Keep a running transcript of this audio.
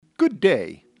Good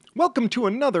day. Welcome to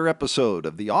another episode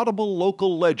of the Audible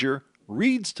Local Ledger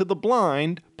Reads to the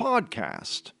Blind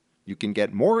podcast. You can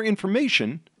get more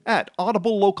information at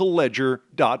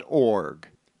audiblelocalledger.org.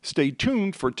 Stay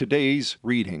tuned for today's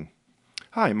reading.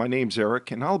 Hi, my name's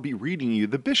Eric, and I'll be reading you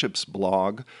the Bishop's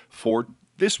blog for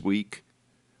this week,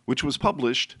 which was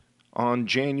published on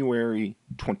January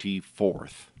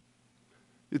 24th.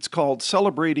 It's called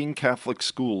Celebrating Catholic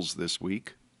Schools This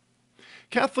Week.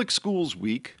 Catholic Schools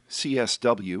Week,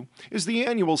 CSW, is the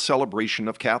annual celebration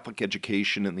of Catholic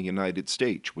education in the United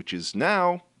States, which is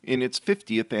now in its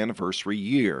 50th anniversary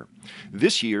year.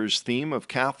 This year's theme of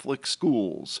Catholic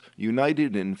schools,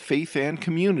 united in faith and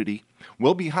community,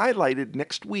 will be highlighted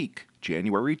next week,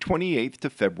 January 28th to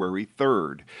February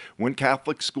 3rd, when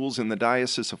Catholic schools in the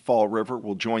Diocese of Fall River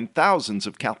will join thousands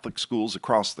of Catholic schools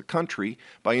across the country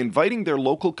by inviting their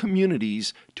local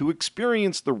communities to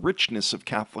experience the richness of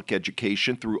Catholic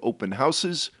education through open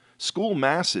houses, school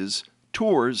masses,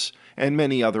 tours, and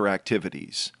many other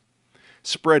activities.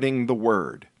 Spreading the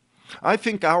word. I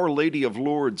think Our Lady of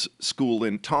Lourdes School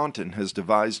in Taunton has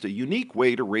devised a unique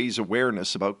way to raise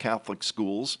awareness about Catholic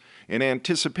schools in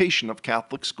anticipation of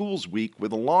Catholic Schools Week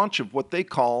with a launch of what they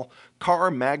call Car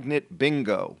Magnet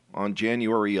Bingo on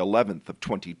January 11th of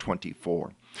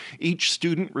 2024. Each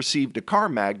student received a car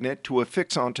magnet to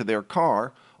affix onto their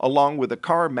car, along with a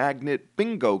car magnet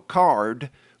bingo card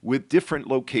with different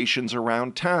locations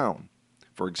around town.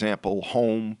 For example,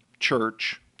 home,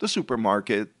 church, the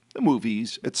supermarket, the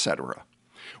movies, etc.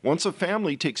 Once a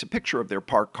family takes a picture of their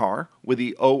parked car with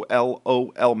the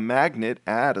OLOL magnet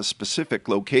at a specific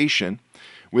location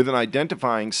with an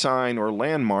identifying sign or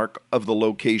landmark of the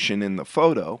location in the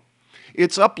photo,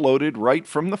 it's uploaded right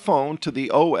from the phone to the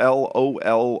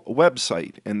OLOL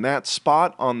website, and that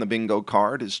spot on the bingo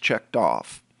card is checked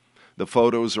off. The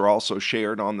photos are also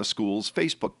shared on the school's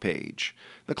Facebook page.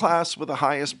 The class with the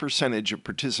highest percentage of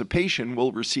participation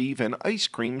will receive an ice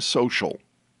cream social.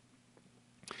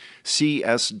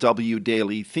 CSW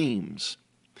Daily Themes.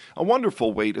 A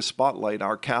wonderful way to spotlight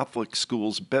our Catholic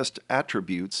school's best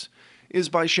attributes is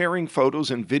by sharing photos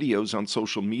and videos on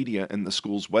social media and the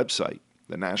school's website.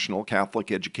 The National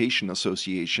Catholic Education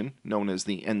Association, known as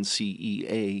the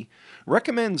NCEA,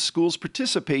 recommends schools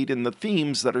participate in the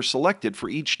themes that are selected for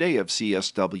each day of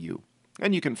CSW,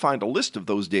 and you can find a list of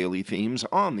those daily themes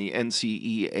on the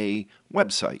NCEA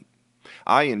website.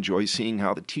 I enjoy seeing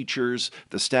how the teachers,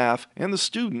 the staff, and the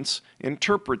students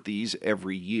interpret these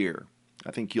every year.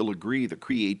 I think you'll agree the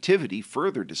creativity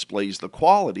further displays the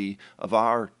quality of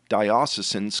our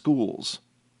diocesan schools.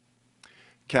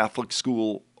 Catholic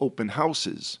School Open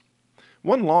Houses.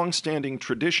 One long-standing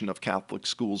tradition of Catholic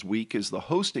Schools Week is the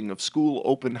hosting of school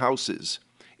open houses.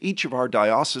 Each of our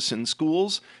diocesan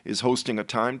schools is hosting a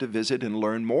time to visit and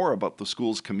learn more about the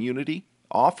school's community,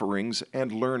 offerings,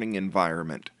 and learning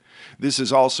environment. This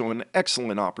is also an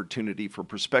excellent opportunity for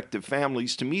prospective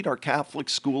families to meet our Catholic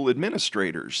school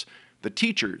administrators, the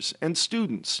teachers, and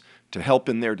students to help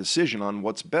in their decision on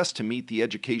what's best to meet the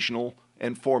educational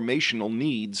and formational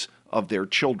needs of their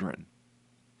children.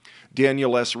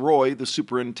 Daniel S. Roy, the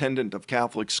superintendent of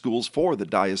Catholic schools for the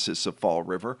Diocese of Fall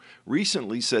River,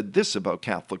 recently said this about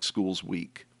Catholic Schools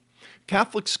Week.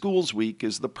 Catholic Schools Week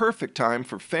is the perfect time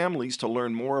for families to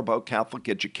learn more about Catholic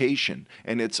education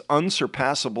and its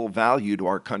unsurpassable value to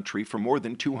our country for more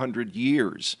than 200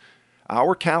 years.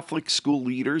 Our Catholic school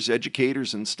leaders,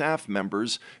 educators, and staff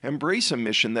members embrace a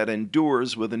mission that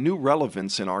endures with a new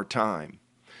relevance in our time.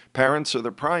 Parents are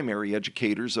the primary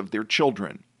educators of their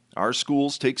children. Our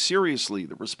schools take seriously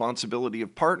the responsibility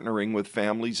of partnering with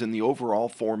families in the overall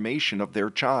formation of their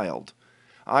child.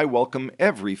 I welcome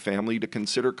every family to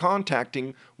consider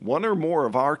contacting one or more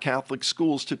of our Catholic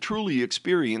schools to truly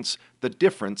experience the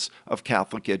difference of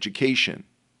Catholic education.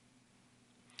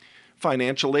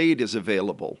 Financial aid is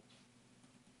available.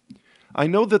 I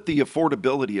know that the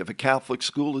affordability of a Catholic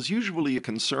school is usually a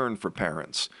concern for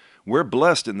parents. We're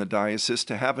blessed in the diocese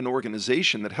to have an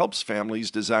organization that helps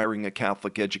families desiring a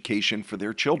Catholic education for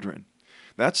their children.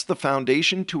 That's the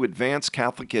Foundation to Advance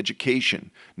Catholic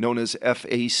Education, known as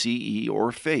FACE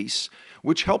or FACE,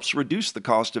 which helps reduce the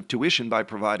cost of tuition by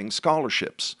providing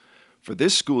scholarships. For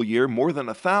this school year, more than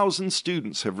 1,000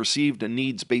 students have received a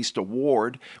needs-based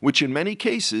award, which in many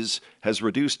cases has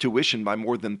reduced tuition by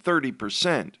more than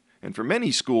 30%. And for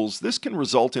many schools, this can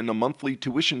result in a monthly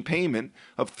tuition payment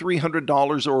of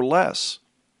 $300 or less.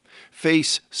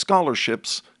 FACE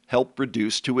scholarships help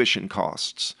reduce tuition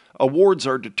costs. Awards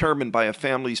are determined by a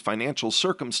family's financial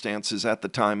circumstances at the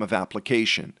time of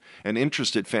application, and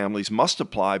interested families must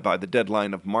apply by the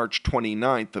deadline of March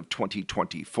 29th of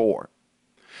 2024.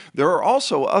 There are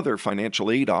also other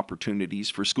financial aid opportunities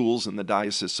for schools in the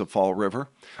Diocese of Fall River.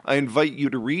 I invite you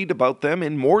to read about them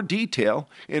in more detail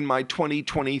in my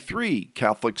 2023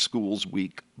 Catholic Schools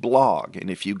Week blog. And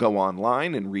if you go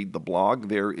online and read the blog,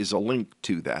 there is a link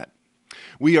to that.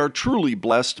 We are truly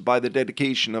blessed by the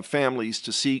dedication of families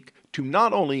to seek to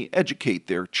not only educate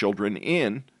their children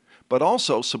in, but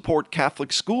also support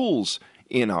Catholic schools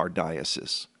in our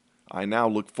diocese. I now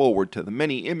look forward to the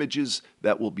many images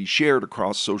that will be shared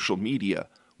across social media,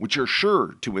 which are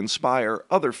sure to inspire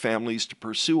other families to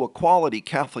pursue a quality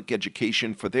Catholic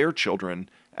education for their children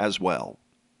as well.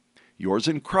 Yours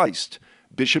in Christ,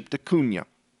 Bishop d'Acunha,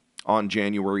 on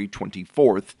January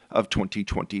 24th of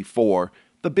 2024,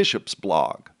 the Bishop's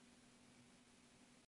Blog.